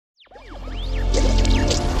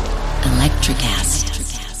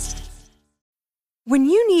Electrocast. When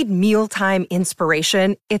you need mealtime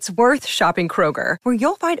inspiration, it's worth shopping Kroger, where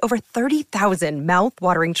you'll find over 30,000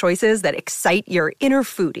 mouth-watering choices that excite your inner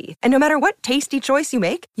foodie. And no matter what tasty choice you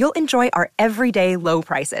make, you'll enjoy our everyday low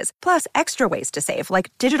prices, plus extra ways to save,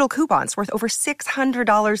 like digital coupons worth over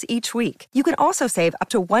 $600 each week. You can also save up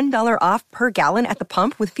to $1 off per gallon at the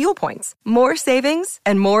pump with fuel points. More savings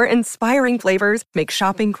and more inspiring flavors make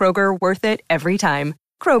shopping Kroger worth it every time.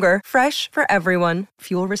 Kroger, fresh for everyone.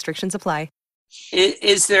 Fuel restrictions apply.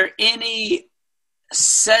 Is there any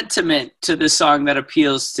sentiment to the song that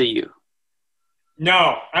appeals to you?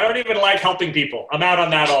 No, I don't even like helping people. I'm out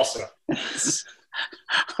on that also.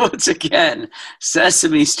 Once again,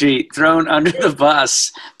 Sesame Street thrown under the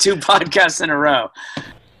bus. 2 podcasts in a row.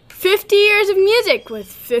 50 years of music with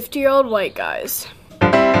 50-year-old white guys.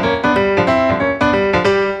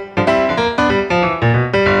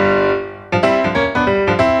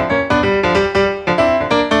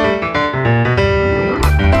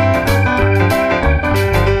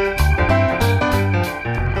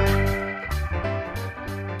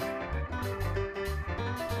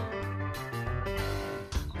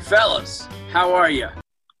 Fellas, how are you?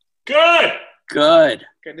 Good. Good.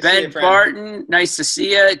 Good to see Ben you, friend. Barton, nice to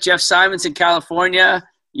see you. Jeff Simons in California.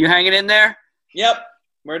 You hanging in there? Yep,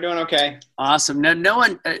 we're doing okay. Awesome. Now, no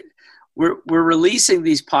one, we're releasing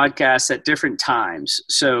these podcasts at different times,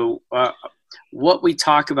 so what we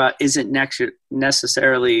talk about isn't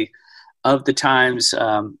necessarily of the times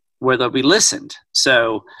where they'll be listened.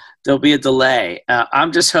 So there'll be a delay.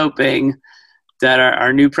 I'm just hoping that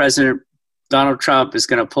our new president, Donald Trump, is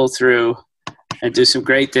going to pull through and do some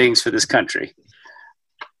great things for this country.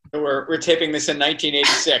 We're taping this in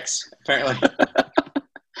 1986, apparently.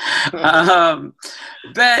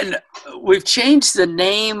 Ben, we've changed the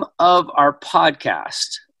name of our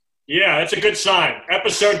podcast. Yeah, that's a good sign.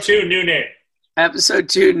 Episode 2, new name. Episode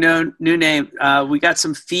 2, new name. We got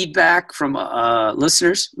some feedback from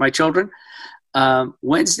listeners, my children.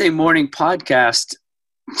 Wednesday morning podcast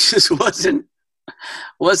just wasn't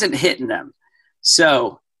hitting them.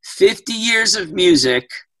 So 50 years of music.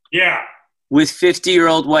 Yeah. With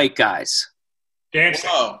 50-year-old white guys. Dancing.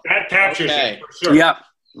 Whoa. That captures Okay. it for sure. Yep.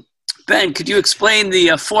 Ben, could you explain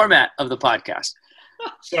the format of the podcast?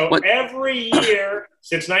 So every year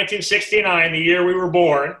since 1969, the year we were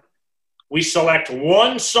born, we select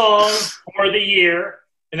one song for the year,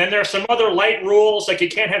 and then there are some other light rules, like you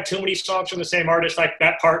can't have too many songs from the same artist, like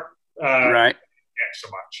that part. Right. Yeah, so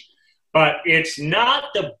much. But it's not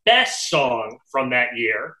the best song from that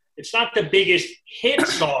year. It's not the biggest hit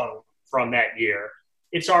song from that year.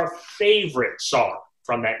 It's our favorite song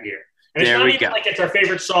from that year. And it's not even like it's our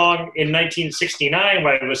favorite song in 1969,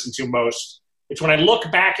 what I listened to most. It's when I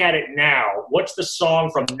look back at it now, what's the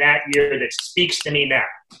song from that year that speaks to me now?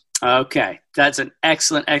 Okay, that's an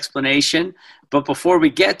excellent explanation. But before we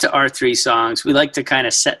get to our 3 songs, we like to kind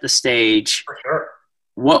of set the stage. For sure.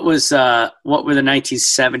 What were the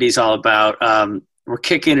 1970s all about? We're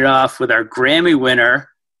kicking it off with our Grammy winner.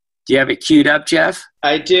 Do you have it queued up, Jeff?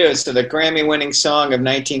 I do. So the Grammy-winning song of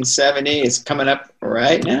 1970 is coming up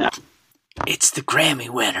right now. It's the Grammy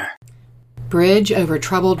winner. Bridge over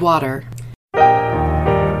troubled water.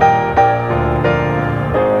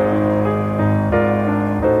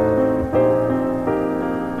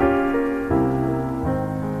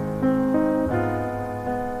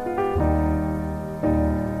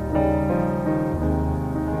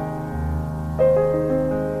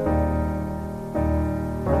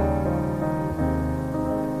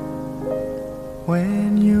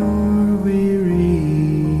 When you're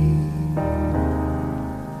weary,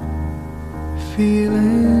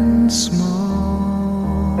 feeling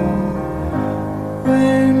small,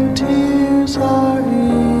 when tears are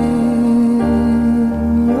in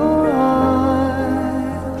your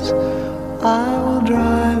eyes, I will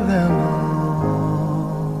dry them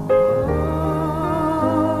all.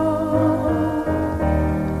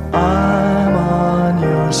 I'm on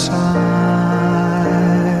your side.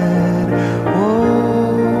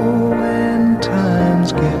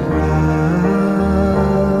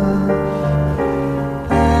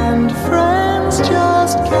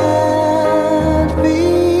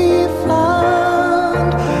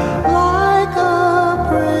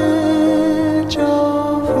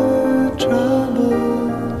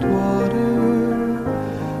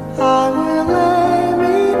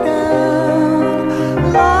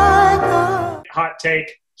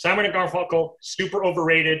 Take Simon and Garfunkel, super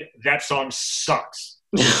overrated. That song sucks.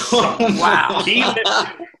 Wow.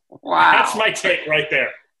 Wow. That's my take right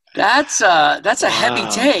there. That's a heavy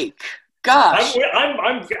take. Gosh.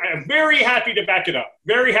 I'm very happy to back it up.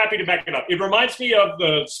 Very happy to back it up. It reminds me of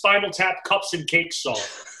the Spinal Tap Cups and Cakes song.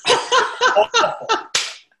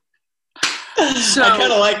 So,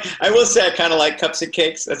 I will say I kind of like Cups and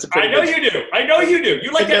Cakes. That's a pretty I know you do.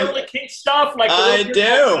 You like that early King stuff? Like I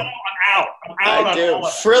do. I'm out. I do. All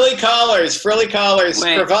of Frilly collars,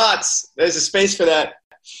 Wait. cravats. There's a space for that.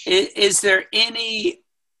 is there any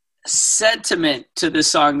sentiment to the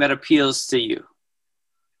song that appeals to you?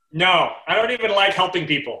 No, I don't even like helping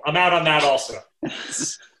people. I'm out on that also.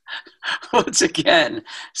 Once again,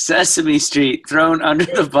 Sesame Street thrown under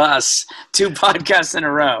the bus. 2 podcasts in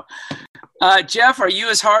a row. Jeff, are you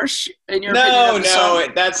as harsh in your opinion of the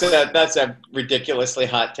song? That's a ridiculously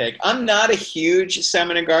hot take. I'm not a huge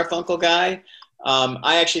Simon and Garfunkel guy.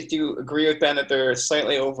 I actually do agree with Ben that they're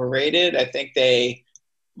slightly overrated. I think they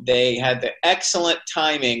had the excellent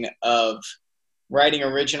timing of writing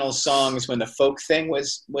original songs when the folk thing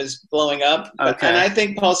was blowing up. Okay. And I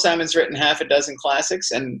think Paul Simon's written half a dozen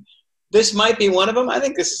classics, and this might be one of them. I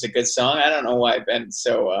think this is a good song. I don't know why I've been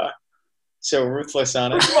so ruthless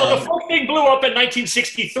on it. Well, the folk thing blew up in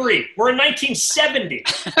 1963. We're in 1970.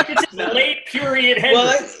 This is late period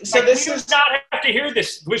Hendrix. We do not have to hear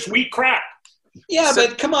this weak crap. Yeah,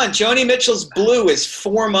 but come on, Joni Mitchell's Blue is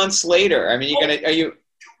 4 months later. I mean, you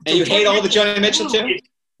hate all the Joni Mitchell too?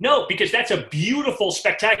 No, because that's a beautiful,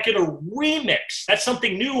 spectacular remix. That's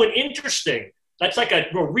something new and interesting. That's like a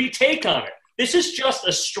retake on it. This is just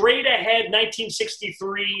a straight-ahead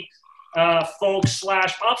 1963 folk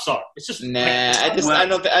 / pop song. It's just I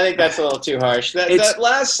think that's a little too harsh. That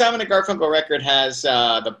last Simon and Garfunkel record has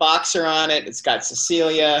the Boxer on it. It's got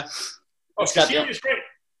Cecilia. Cecilia's great.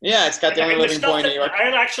 Yeah, it's got The Only Living Boy in New York. I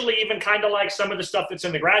actually even kind of like some of the stuff that's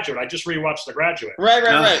in The Graduate. I just rewatched The Graduate.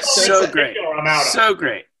 Right. So great. I'm out so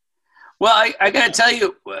great. Well, I got to tell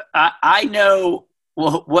you, I know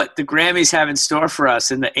what the Grammys have in store for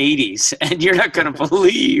us in the 80s, and you're not going to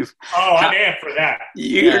believe. I'm in for that.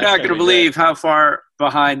 You're not going to believe how far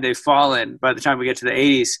behind they've fallen by the time we get to the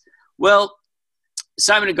 80s. Well,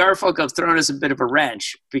 Simon and Garfunkel have thrown us a bit of a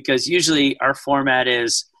wrench because usually our format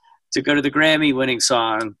is to go to the Grammy-winning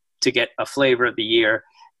song to get a flavor of the year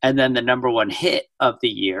and then the number one hit of the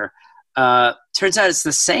year. Turns out it's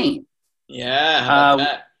the same. Yeah, how about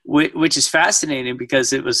that? Which is fascinating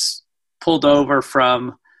because it was pulled over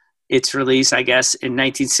from its release, I guess, in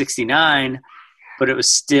 1969, but it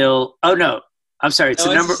was still – oh, no. I'm sorry. It's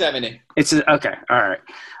number 70. Okay. All right.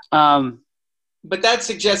 But that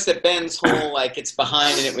suggests that Ben's whole, it's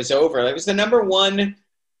behind and it was over. It was the number one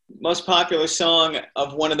most popular song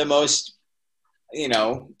of one of the most,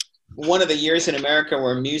 one of the years in America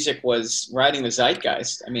where music was riding the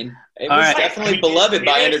zeitgeist. I mean, it was definitely beloved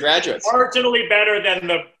by undergraduates. Marginally better than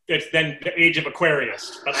the Age of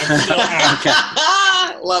Aquarius, but I'm still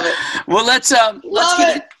out. Love it. Well, let's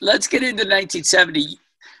get into 1970.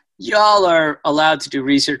 Y'all are allowed to do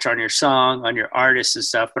research on your song, on your artists and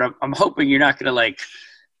stuff, but I'm hoping you're not going to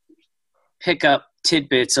pick up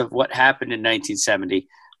tidbits of what happened in 1970.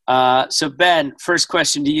 So Ben, first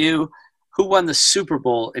question to you. Who won the Super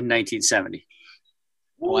Bowl in 1970?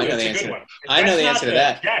 Ooh, I know the answer. I know the answer to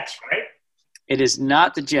that. Jets, right? It is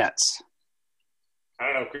not the Jets.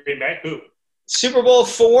 I don't know. Green Bay? Who? Super Bowl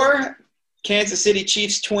 4, Kansas City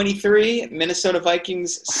Chiefs 23, Minnesota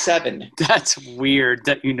Vikings 7. That's weird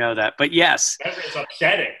that you know that, but yes. That is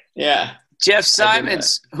upsetting. Yeah. Jeff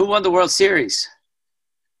Simons, who won the World Series?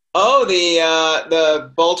 Oh,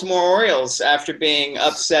 the Baltimore Orioles after being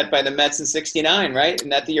upset by the Mets in '69, right? Isn't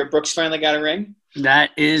that the year Brooks finally got a ring? That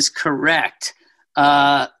is correct.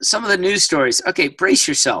 Some of the news stories. Okay, brace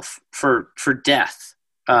yourself for death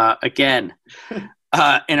again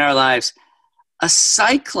in our lives. A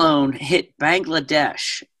cyclone hit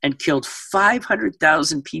Bangladesh and killed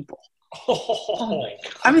 500,000 people. Oh my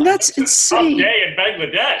God. I mean, that's insane. Tough day in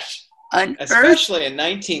Bangladesh. Especially in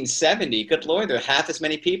 1970. Good Lord, there are half as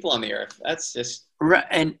many people on the earth. That's just...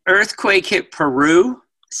 An earthquake hit Peru.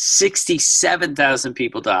 67,000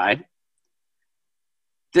 people died.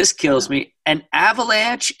 This kills me. An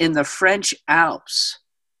avalanche in the French Alps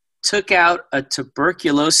took out a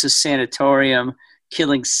tuberculosis sanatorium,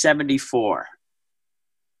 killing 74.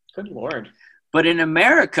 Good Lord. But in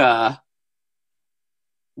America,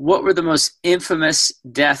 what were the most infamous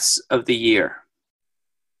deaths of the year?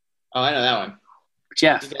 Oh, I know that one.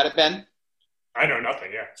 Jeff. You got it, Ben? I know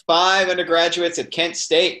nothing, yeah. 5 undergraduates at Kent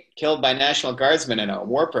State killed by National Guardsmen in a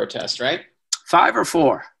war protest, right? 5 or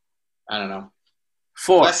 4? I don't know.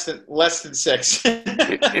 4. Less than 6.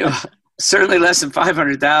 Certainly less than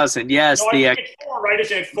 500,000. Yes. No, I think it's 4, right?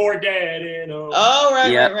 Isn't it 4 dead? Oh,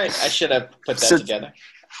 right. I should have put that together.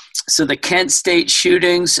 So the Kent State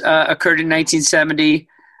shootings occurred in 1970.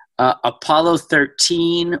 Apollo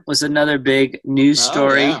 13 was another big news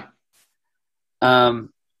story. Yeah.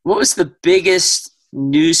 What was the biggest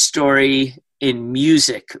news story in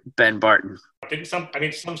music, Ben Barton? Didn't some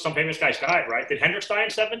famous guys died, right? Did Hendrix die in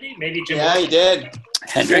 70? Maybe Jim Yeah, Morrison? he did.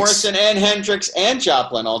 Hendrix. Morrison and Hendrix and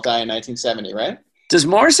Joplin all die in 1970, right? Does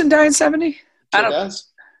Morrison die in 70? Sure does.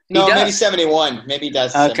 No, does. maybe 71. Maybe he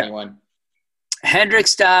does in Okay. 71.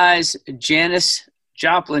 Hendrix dies. Janis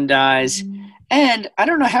Joplin dies. And I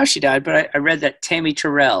don't know how she died, but I read that Tammy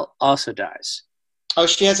Terrell also dies. Oh,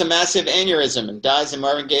 she has a massive aneurysm and dies in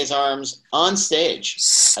Marvin Gaye's arms on stage.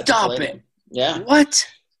 at the Stop Palladium. it. Yeah. What?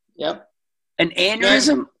 Yep. An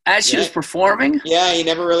aneurysm as she was performing? Yeah, he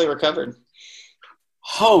never really recovered.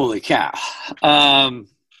 Holy cow. All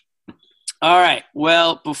right.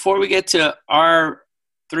 Well, before we get to our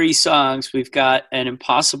 3 songs, we've got an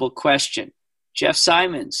impossible question. Jeff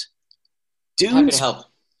Simons. Happy to help.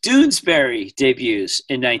 Doonesbury debuts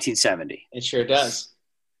in 1970. It sure does.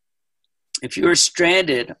 If you were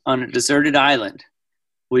stranded on a deserted island,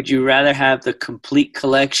 would you rather have the complete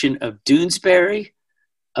collection of Doonesbury,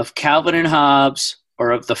 of Calvin and Hobbes, or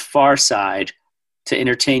of The Far Side to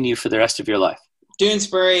entertain you for the rest of your life?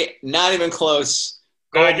 Doonesbury, not even close.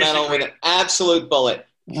 No, I Gold medal disagree. with an absolute bullet.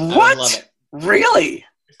 What? I love it. Really?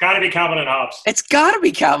 It's got to be Calvin and Hobbes. It's got to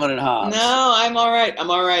be Calvin and Hobbes. No, I'm all right. I'm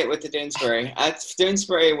all right with the Doonesbury.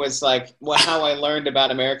 Doonesbury was like how I learned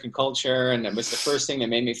about American culture, and it was the first thing that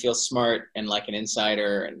made me feel smart and like an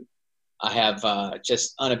insider. And I have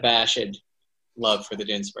just unabashed love for the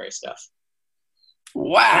Doonesbury stuff.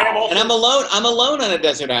 Wow. And I'm alone on a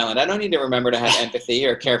desert island. I don't need to remember to have empathy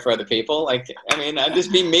or care for other people. I'd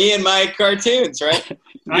just be me and my cartoons, right?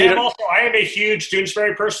 I am a huge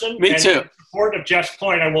Doonesbury person. Me too. In support of Jeff's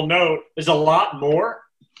point, I will note there's a lot more.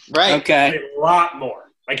 Right. Okay. A lot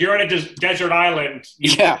more. Like you're on a desert island.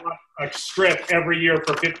 You Yeah. want a strip every year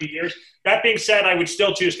for 50 years. That being said, I would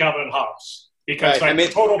still choose Calvin and Hobbes because Right. the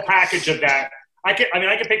total package of that. I can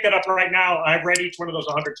pick that up right now. I've read each one of those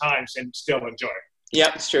 100 times and still enjoy it.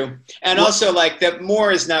 Yep, it's true. And also, the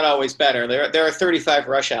more is not always better. There are 35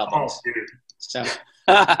 Rush albums. Oh, dude. So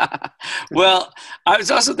Well, I was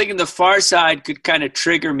also thinking The Far Side could kind of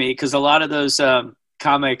trigger me because a lot of those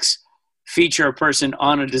comics feature a person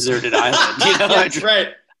on a deserted island. You know, that's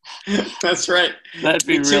right. That's right. That'd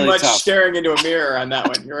be Too really much tough. staring into a mirror on that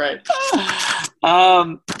one. You're right.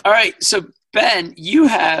 All right. So, Ben, you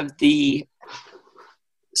have the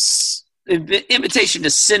invitation to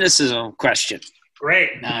cynicism question.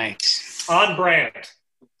 Great. Nice. On brand.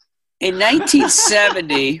 In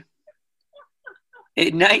 1970,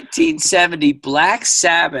 Black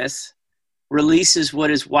Sabbath releases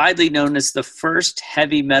what is widely known as the first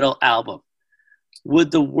heavy metal album.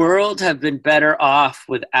 Would the world have been better off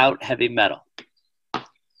without heavy metal?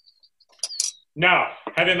 No.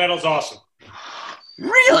 Heavy metal's awesome.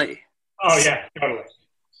 Really? Oh, yeah. Totally.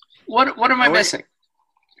 What am I missing?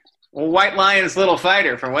 Well, White Lion's Little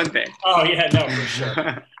Fighter, for one thing. Oh, yeah. No, for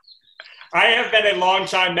sure. I have been a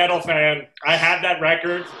longtime metal fan. I have that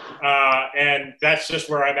record, and that's just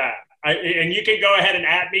where I'm at. And you can go ahead and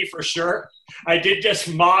at me for sure. I did just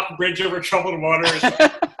mock Bridge Over Troubled Waters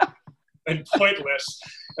and Pointless,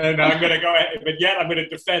 and I'm going to go ahead. But yet I'm going to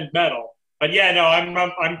defend metal. But yeah, no,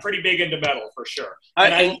 I'm pretty big into metal for sure.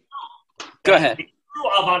 Go ahead. The true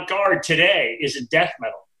avant-garde today is in death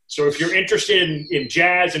metal. So if you're interested in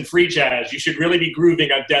jazz and free jazz, you should really be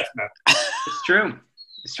grooving on death metal. It's true.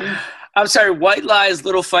 It's true. I'm sorry, White Lies,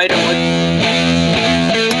 Little Fighter.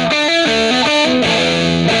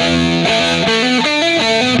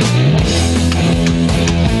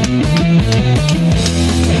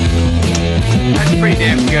 That's pretty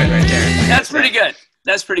damn good right there. That's pretty good.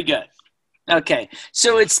 That's pretty good. Okay.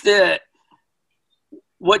 So it's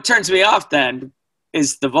what turns me off then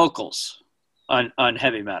is the vocals on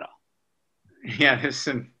heavy metal. Yeah, there's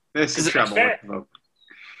some trouble with the vocals.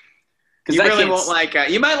 Because You really won't like.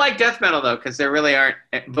 You might like death metal though, because there really aren't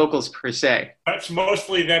vocals per se. That's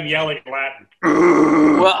mostly them yelling Latin.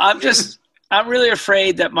 Well, I'm really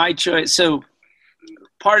afraid that my choice. So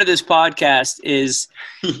part of this podcast is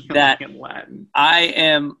that in Latin. I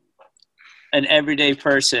am an everyday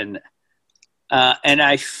person, and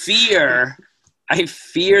I fear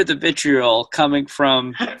the vitriol coming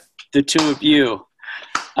from the two of you.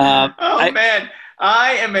 Man,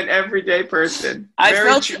 I am an everyday person.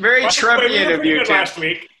 Very Trumpian of you, Tim. Last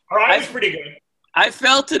week. I was pretty good. I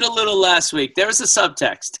felt it a little last week. There was a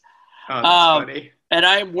subtext. Oh, that's funny. And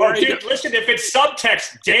I'm Well, worried. dude, listen, if it's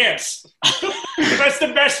subtext, dance. That's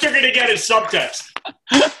the best you're going to get is subtext.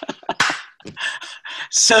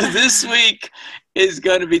 So this week is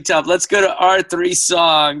going to be tough. Let's go to our 3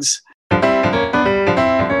 songs.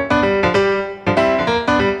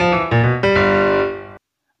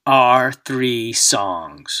 Our 3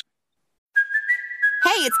 songs.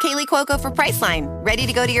 Hey, it's Kaylee Cuoco for Priceline. Ready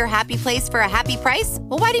to go to your happy place for a happy price?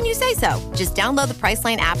 Well, why didn't you say so? Just download the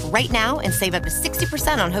Priceline app right now and save up to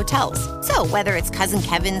 60% on hotels. So whether it's Cousin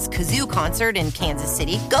Kevin's Kazoo Concert in Kansas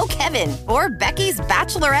City, go Kevin, or Becky's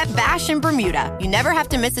Bachelorette Bash in Bermuda, you never have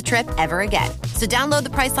to miss a trip ever again. So download the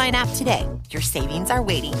Priceline app today. Your savings are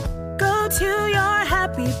waiting. Go to your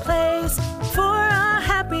happy place for a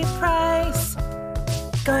happy price.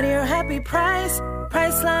 Go to your happy price,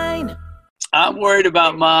 Priceline. I'm worried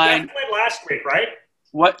about mine. You went last week, right?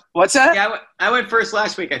 What's that? Yeah, I went first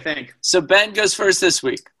last week, I think. So Ben goes first this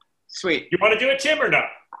week. Sweet. You want to do it, Tim, or no?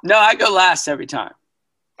 No, I go last every time.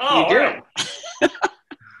 Oh, You do? all right.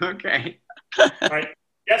 Okay. All right.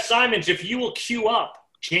 Jeff Simons, if you will cue up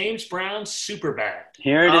James Brown's Superbad.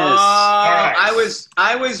 Here it is. right.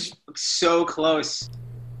 I was so close.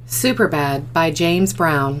 Superbad by James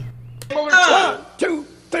Brown. 1, 2,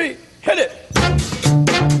 3, hit it.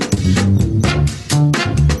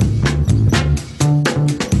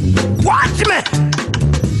 Watch me!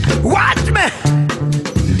 Watch me!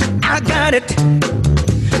 I got it!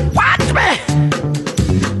 Watch me!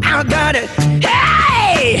 I got it!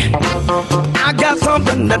 Hey! I got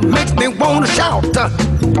something that makes me want to shout.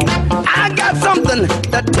 I got something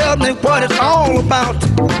that tells me what it's all about.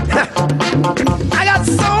 I got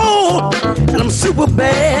soul, and I'm super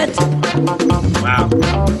bad. Wow.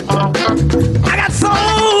 I got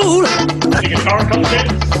soul, The guitar comes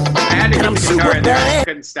in. I had to and get I'm the guitar super in there. I bad.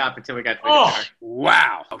 couldn't stop until we got to the Oh. guitar.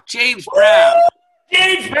 Wow. James Brown.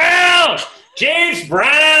 James Brown! James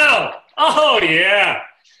Brown! Oh, yeah.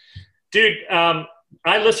 Dude,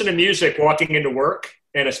 I listen to music walking into work,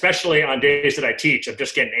 and especially on days that I teach, I'm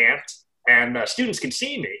just getting amped, and students can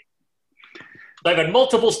see me. I've had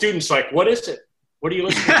multiple students like, what is it? What are you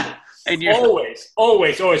listening to? And you're Always.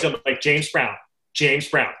 I'm like, James Brown. James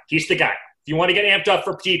Brown. He's the guy. If you want to get amped up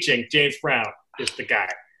for teaching, James Brown is the guy.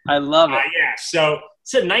 I love it. Yeah, so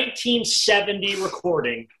it's a 1970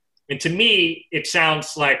 recording. And to me, it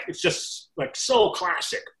sounds like it's just like so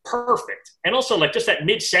classic, perfect. And also like just that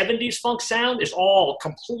mid-70s funk sound is all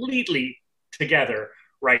completely together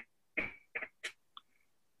right.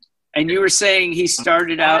 And you were saying he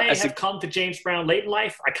started out I have come to James Brown late in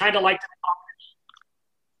life. I kind of like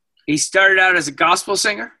he started out as a gospel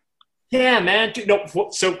singer? Yeah, man. Dude, no,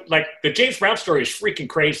 so like the James Brown story is freaking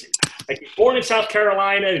crazy. Like he's born in South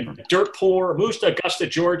Carolina, dirt poor, moves to Augusta,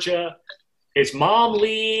 Georgia. His mom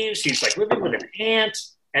leaves. He's like living with an aunt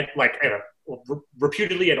at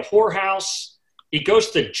reputedly at a whorehouse. He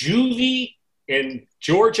goes to juvie in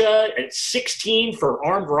Georgia at 16 for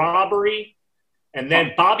armed robbery. And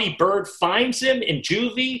then Bobby Bird finds him in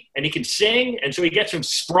juvie, and he can sing, and so he gets him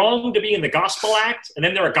sprung to be in the gospel act. And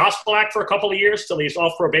then they're a gospel act for a couple of years till he's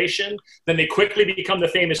off probation. Then they quickly become the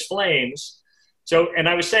Famous Flames. So, and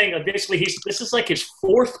I was saying, basically, this is like his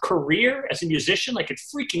 4th career as a musician. Like,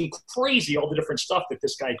 it's freaking crazy, all the different stuff that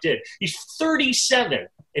this guy did. He's 37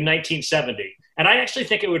 in 1970. And I actually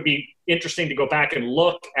think it would be interesting to go back and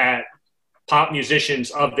look at pop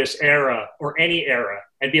musicians of this era or any era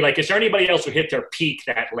and be like, is there anybody else who hit their peak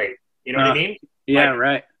that late? You know what I mean? Yeah, like,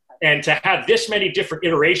 right. And to have this many different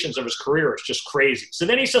iterations of his career is just crazy. So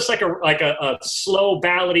then he's just like a slow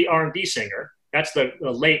ballady R&B singer. That's the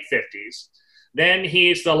late 50s. Then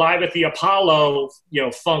he's the Live at the Apollo,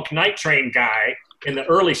 funk night train guy in the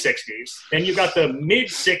early 60s. Then you've got the mid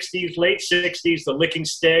 60s, late 60s, the Licking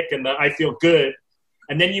Stick and the I Feel Good.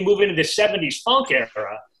 And then you move into the 70s funk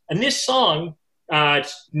era. And this song,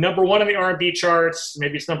 it's number 1 on the R&B charts.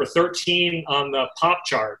 Maybe it's number 13 on the pop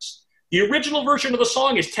charts. The original version of the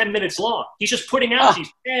song is 10 minutes long. He's just putting out these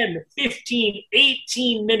 10, 15,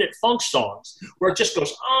 18-minute funk songs where it just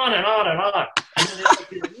goes on and on and on. And then there's like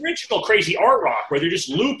the original crazy art rock where they're just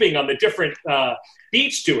looping on the different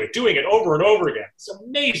beats to it, doing it over and over again. It's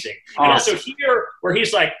amazing. Awesome. And also here where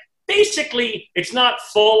he's like, basically, it's not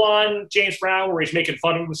full-on James Brown where he's making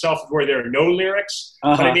fun of himself where there are no lyrics.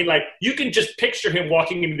 But I mean, like, you can just picture him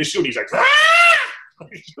walking into the studio. He's like, ah!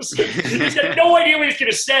 He's got no idea what he's going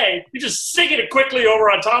to say. He's just singing it quickly over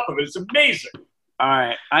on top of it. It's amazing. All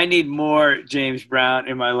right. I need more James Brown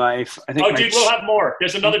in my life. I think dude, we'll have more.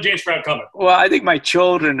 There's another James Brown coming. Well, I think my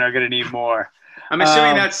children are going to need more. I'm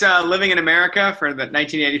assuming that's Living in America for the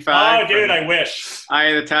 1985. Oh, dude, I wish. Eye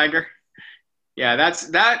of the Tiger. Yeah,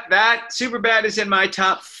 that Superbad is in my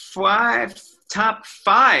top five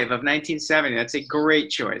of 1970. That's a great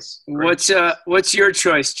choice. What's your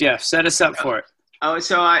choice, Jeff? Set us up for it. Oh,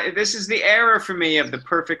 so this is the era for me of the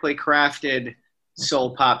perfectly crafted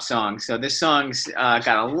soul pop song. So this song's got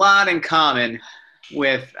a lot in common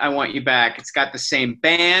with I Want You Back. It's got the same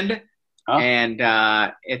band,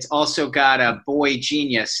 and it's also got a boy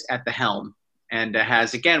genius at the helm, and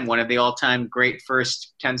has, again, one of the all-time great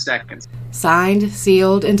first 10 seconds. Signed,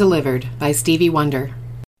 sealed, and delivered by Stevie Wonder.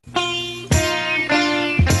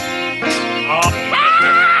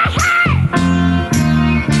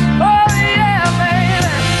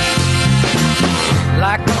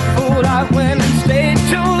 Like a fool, I went and stayed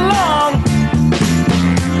too long.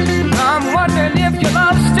 I'm wondering if your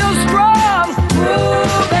love's still strong.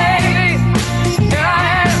 Ooh, baby, here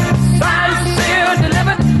I am, signed, sealed,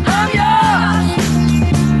 delivered, I'm yours.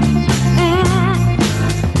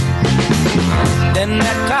 Then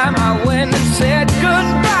that time I went and said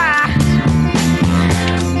goodbye.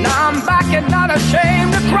 Now I'm back and not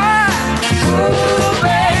ashamed to cry. Ooh,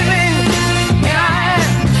 baby, here I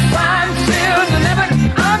am, signed, sealed, delivered,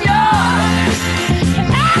 I'm yours.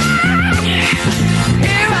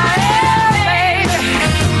 Here I am, baby.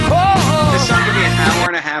 Oh. This song could be an hour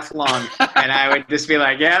and a half long, and I would just be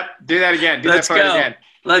like, yep, do that again. Do Let's that part go. again.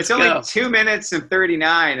 Let's it's only go. 2 minutes and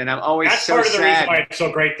 39, and I'm always That's so part of the reason sad. why it's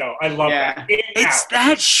so great, though. I love that. In and It's out.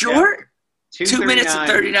 that short? 2 minutes 2:39. and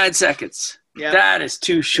 39 seconds. Yeah. That is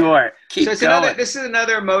too short. Keep So it's going. this is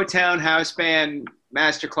another Motown house band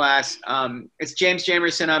masterclass. It's James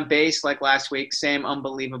Jamerson on bass, like last week. Same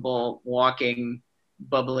unbelievable walking,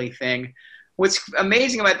 bubbly thing. What's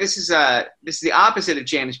amazing about this is the opposite of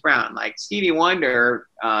James Brown. Like Stevie Wonder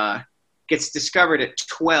gets discovered at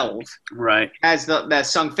 12. Right. Has that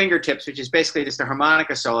song Fingertips, which is basically just a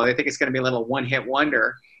harmonica solo. They think it's going to be a little one-hit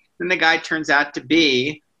wonder. Then the guy turns out to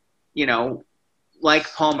be,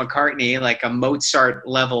 like Paul McCartney, like a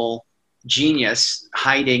Mozart-level genius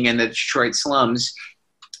hiding in the Detroit slums.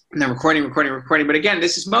 And then recording. But again,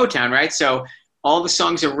 this is Motown, right? So all the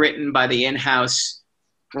songs are written by the in-house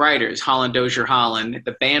writers, Holland Dozier Holland.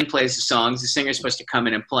 The band plays the songs. The singer's supposed to come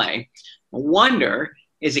in and play. Wonder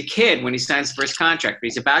is a kid when he signs the first contract, but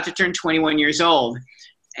he's about to turn 21 years old,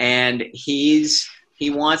 and he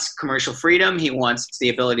wants commercial freedom. He wants the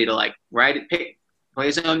ability to play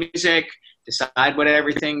his own music, decide what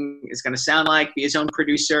everything is going to sound like, be his own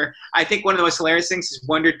producer. I think one of the most hilarious things is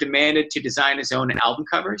Wonder demanded to design his own album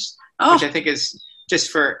covers, which I think is,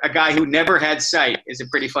 just for a guy who never had sight, is a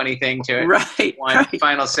pretty funny thing to want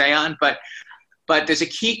final say on. But there's a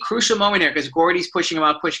key crucial moment here because Gordy's pushing him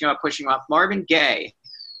up. Marvin Gaye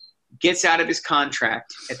gets out of his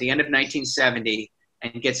contract at the end of 1970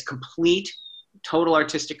 and gets complete, total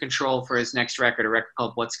artistic control for his next record, a record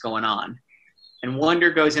called What's Going On. And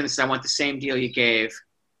Wonder goes in and says, I want the same deal you gave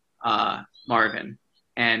Marvin.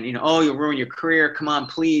 And, you'll ruin your career. Come on,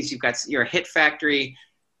 please. You're a hit factory.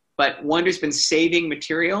 But Wonder's been saving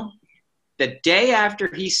material. The day after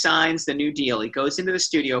he signs the new deal, he goes into the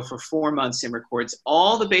studio for 4 months and records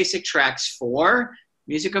all the basic tracks for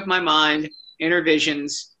Music of My Mind, Inner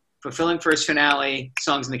Visions, Fulfilling First Finale,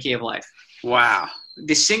 Songs in the Key of Life. Wow.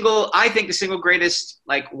 I think the single greatest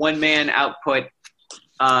one-man output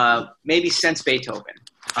maybe since Beethoven.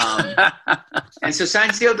 And so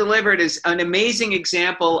Signed, Sealed, Delivered is an amazing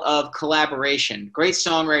example of collaboration. Great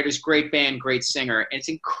songwriters, great band, great singer. And it's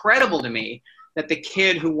incredible to me that the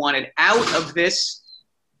kid who wanted out of this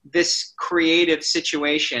creative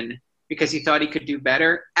situation because he thought he could do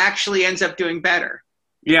better actually ends up doing better.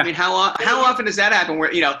 Yeah. I mean, how often does that happen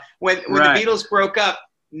where, when the Beatles broke up,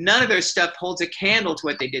 none of their stuff holds a candle to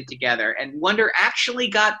what they did together. And Wonder actually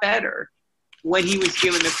got better when he was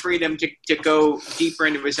given the freedom to go deeper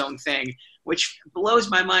into his own thing, which blows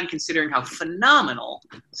my mind considering how phenomenal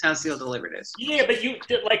Signed, Sealed, Delivered is. Yeah, but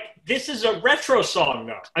this is a retro song,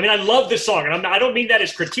 though. I mean, I love this song, and I don't mean that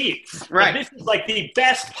as critique. Right. But this is the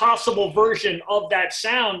best possible version of that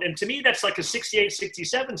sound, and to me, that's like a 68,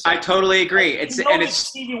 67 song. I totally agree. It's it's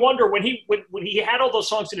Stevie Wonder, when he had all those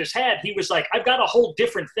songs in his head, he was like, I've got a whole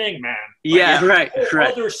different thing, man. Right.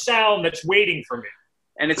 Other sound that's waiting for me.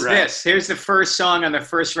 And it's this. Here's the first song on the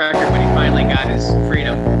first record when he finally got his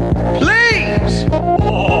freedom. Please!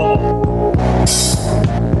 Oh.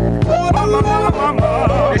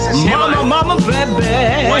 This is him on Mama,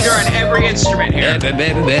 baby. Wonder on every instrument here.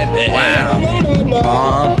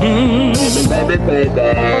 Wow. And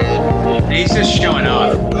he's just showing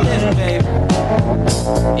off.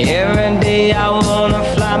 Every day I wanna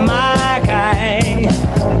fly my kite.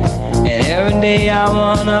 And every day I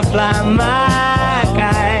wanna fly my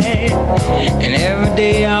kite. And every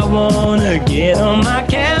day I wanna get on my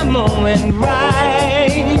camel and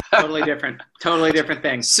ride. Totally different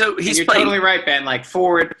thing. So you're totally right, Ben.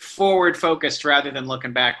 Forward focused rather than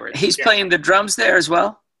looking backwards. He's playing the drums there as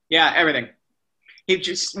well? Yeah, everything.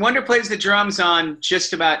 Wonder plays the drums on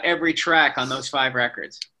just about every track on those 5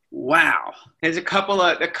 records. Wow. There's a couple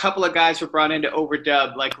of guys were brought in to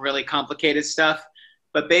overdub like really complicated stuff,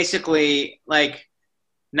 but basically like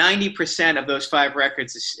 90% of those 5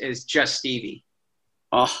 records is just Stevie.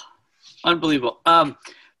 Oh, unbelievable.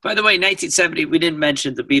 By the way, 1970, we didn't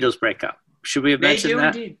mention the Beatles breakup. Should we have mentioned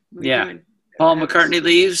that? Indeed. Yeah. Paul McCartney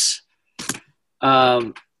leaves.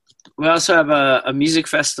 We also have a music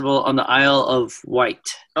festival on the Isle of Wight.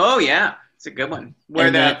 Oh, yeah. It's a good one.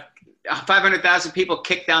 Where 500,000 people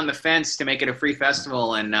kick down the fence to make it a free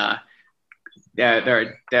festival, and the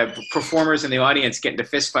performers in the audience get into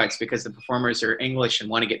fistfights because the performers are English and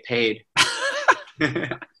want to get paid.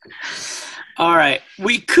 All right.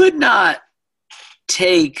 We could not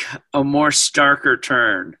take a more starker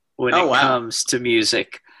turn when it comes to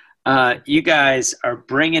music. You guys are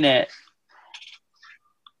bringing it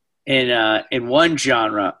in one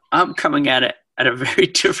genre. I'm coming at it at a very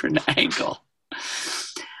different angle.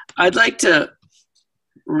 I'd like to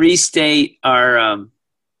restate our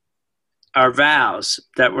vows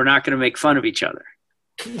that we're not going to make fun of each other.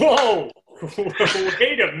 Whoa!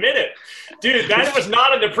 Wait a minute. Dude, that was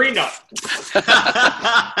not in the prenup.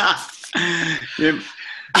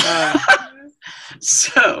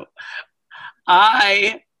 So,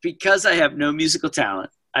 because I have no musical talent,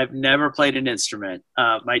 I've never played an instrument.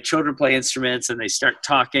 My children play instruments, and they start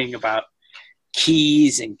talking about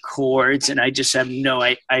keys and chords, and I just have no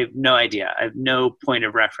idea. I have no point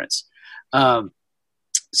of reference. So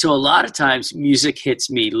a lot of times music hits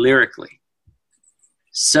me lyrically.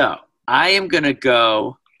 So I am going to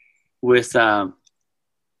go with a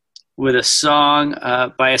song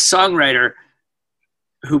by a songwriter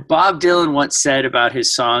who Bob Dylan once said about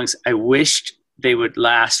his songs, "I wished they would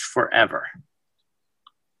last forever."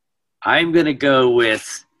 I'm going to go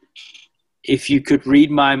with "If You Could Read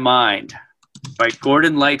My Mind" by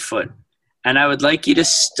Gordon Lightfoot. And I would like you to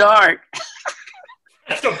start.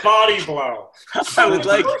 That's a body blow. I would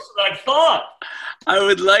like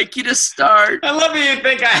you to start. I love that you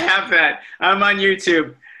think I have that. I'm on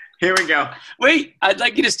YouTube. Here we go. Wait, I'd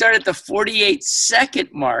like you to start at the 48-second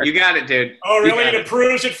mark. You got it, dude. Oh, really? It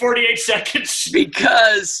approves at 48 seconds?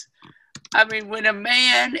 Because, I mean, when a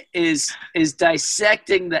man is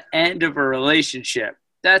dissecting the end of a relationship,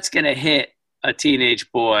 that's going to hit a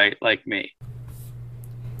teenage boy like me.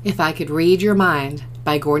 If I Could Read Your Mind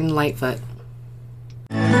by Gordon Lightfoot.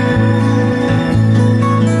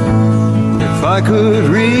 If I could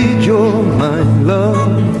read your mind,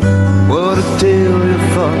 love, what a tale your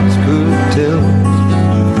thoughts could tell.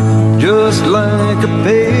 Just like a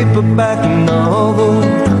paperback novel,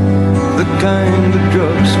 the kind the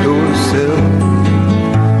drugstore sell.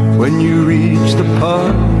 When you reach the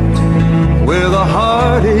part where the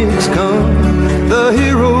heartaches come, the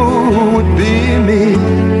hero would be me.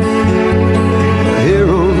 The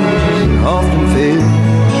heroes often fail.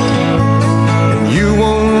 You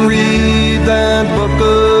won't read that book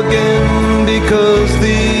again because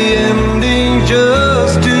the ending's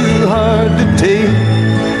just too hard to take.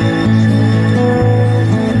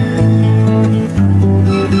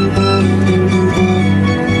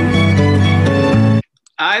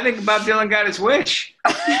 I think Bob Dylan got his wish.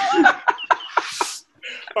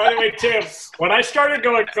 By the way, Tim, when I started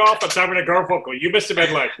going off on Simon and Garfunkel, you must have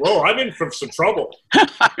been like, whoa, I'm in for some trouble. I'm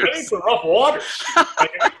in for rough waters.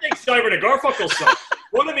 Like, if you think Simon and Garfunkel song,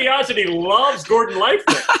 what are the odds that he loves Gordon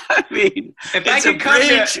Lightfoot? I mean, it's a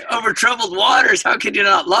bridge over troubled waters. How could you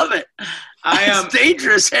not love it? It's a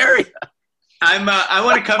dangerous area. I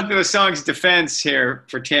want to come to a song's defense here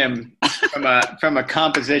for Tim from a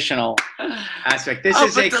compositional aspect. This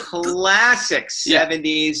is a classic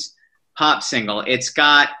 70s pop single. It's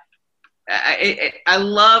got I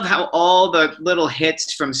love how all the little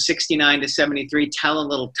hits from 69 to 73 tell a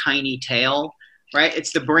little tiny tale, right?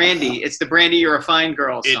 It's the Brandy You're a Fine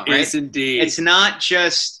Girl song, right? It is indeed. It's not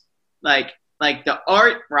just like the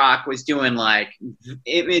art rock was doing like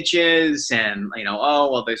images and,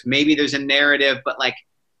 there's a narrative, but like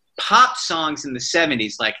pop songs in the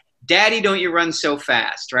 70s, like Daddy, Don't You Run So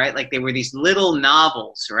Fast, right? Like they were these little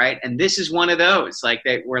novels, right? And this is one of those, like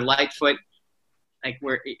they were Lightfoot, like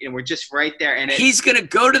we're just right there. And he's going to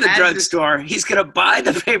go to the drugstore. He's going to buy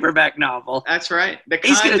the paperback novel. That's right.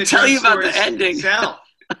 He's going to tell you about the ending.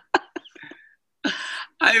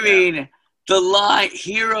 I mean, the line,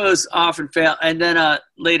 heroes often fail. And then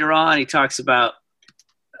later on, he talks about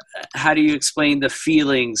how do you explain the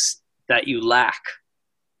feelings that you lack?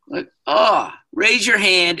 Like, raise your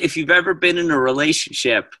hand if you've ever been in a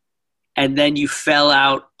relationship and then you fell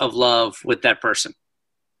out of love with that person.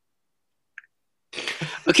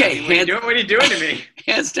 Okay, what are you doing to me?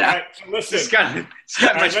 Hands down. Right, so listen. It's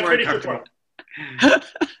got much more comfortable.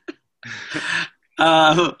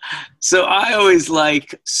 So I always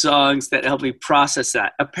like songs that help me process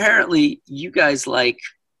that. Apparently, you guys like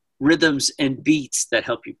rhythms and beats that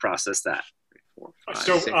help you process that. 4, 5,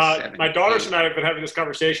 So 6, 7, my daughters 8. and I have been having this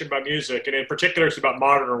conversation about music, and in particular, it's about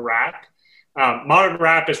modern rap. Modern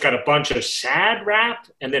rap has got a bunch of sad rap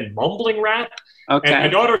and then mumbling rap. Okay. And my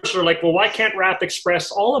daughters are like, well, why can't rap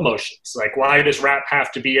express all emotions? Like, why does rap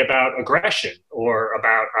have to be about aggression or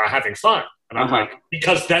about having fun? And I'm like,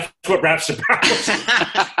 because that's what rap's about.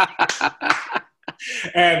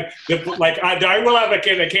 And I will have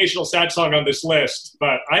an occasional sad song on this list,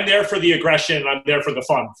 but I'm there for the aggression and I'm there for the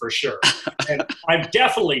fun for sure. And I'm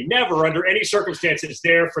definitely never under any circumstances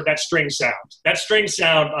there for that string sound. That string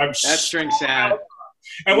sound,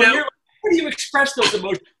 And when how do you express those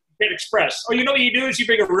emotions you can't express? Oh, you know what you do is you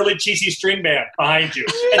bring a really cheesy string band behind you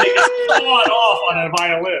and they just go off on a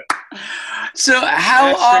violin. So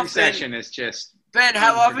how often, session is just Ben,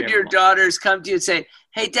 how often your daughters come to you and say,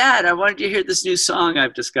 hey, Dad, I wanted you to hear this new song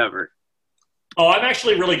I've discovered? Oh, I'm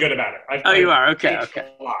actually really good about it. You are? Okay.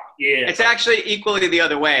 Yeah. It's actually equally the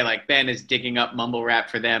other way. Like, Ben is digging up mumble rap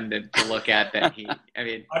for them to look at.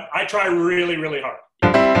 I try really, really hard.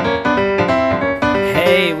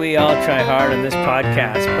 Hey, we all try hard on this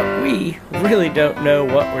podcast, but we really don't know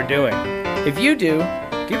what we're doing. If you do,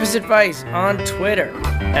 give us advice on Twitter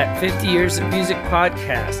at 50 Years of Music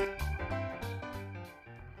Podcast.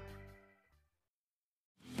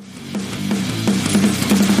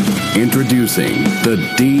 Introducing the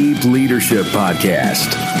Deep Leadership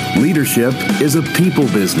Podcast. Leadership is a people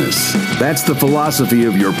business. That's the philosophy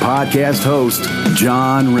of your podcast host,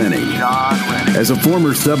 John Rennie. As a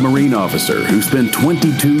former submarine officer who spent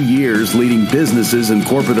 22 years leading businesses in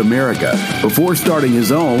corporate America before starting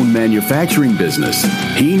his own manufacturing business,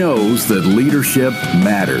 he knows that leadership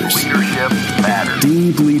matters.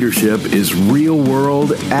 Deep Leadership is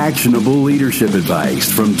real-world, actionable leadership advice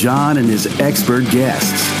from John and his expert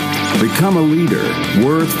guests. Become a leader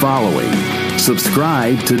worth following.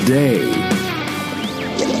 Subscribe today.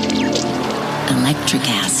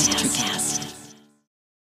 Electricast.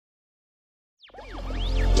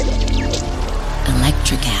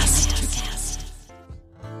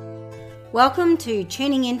 Welcome to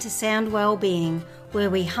Tuning Into Sound Wellbeing, where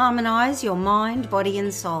we harmonise your mind, body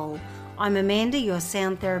and soul. I'm Amanda, your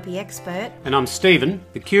sound therapy expert. And I'm Stephen,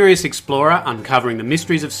 the curious explorer uncovering the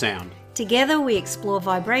mysteries of sound. Together we explore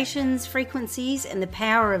vibrations, frequencies and the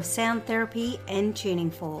power of sound therapy and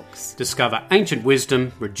tuning forks. Discover ancient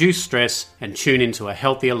wisdom, reduce stress and tune into a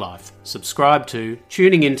healthier life. Subscribe to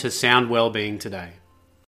Tuning Into Sound Wellbeing today.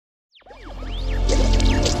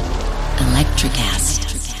 Electricast.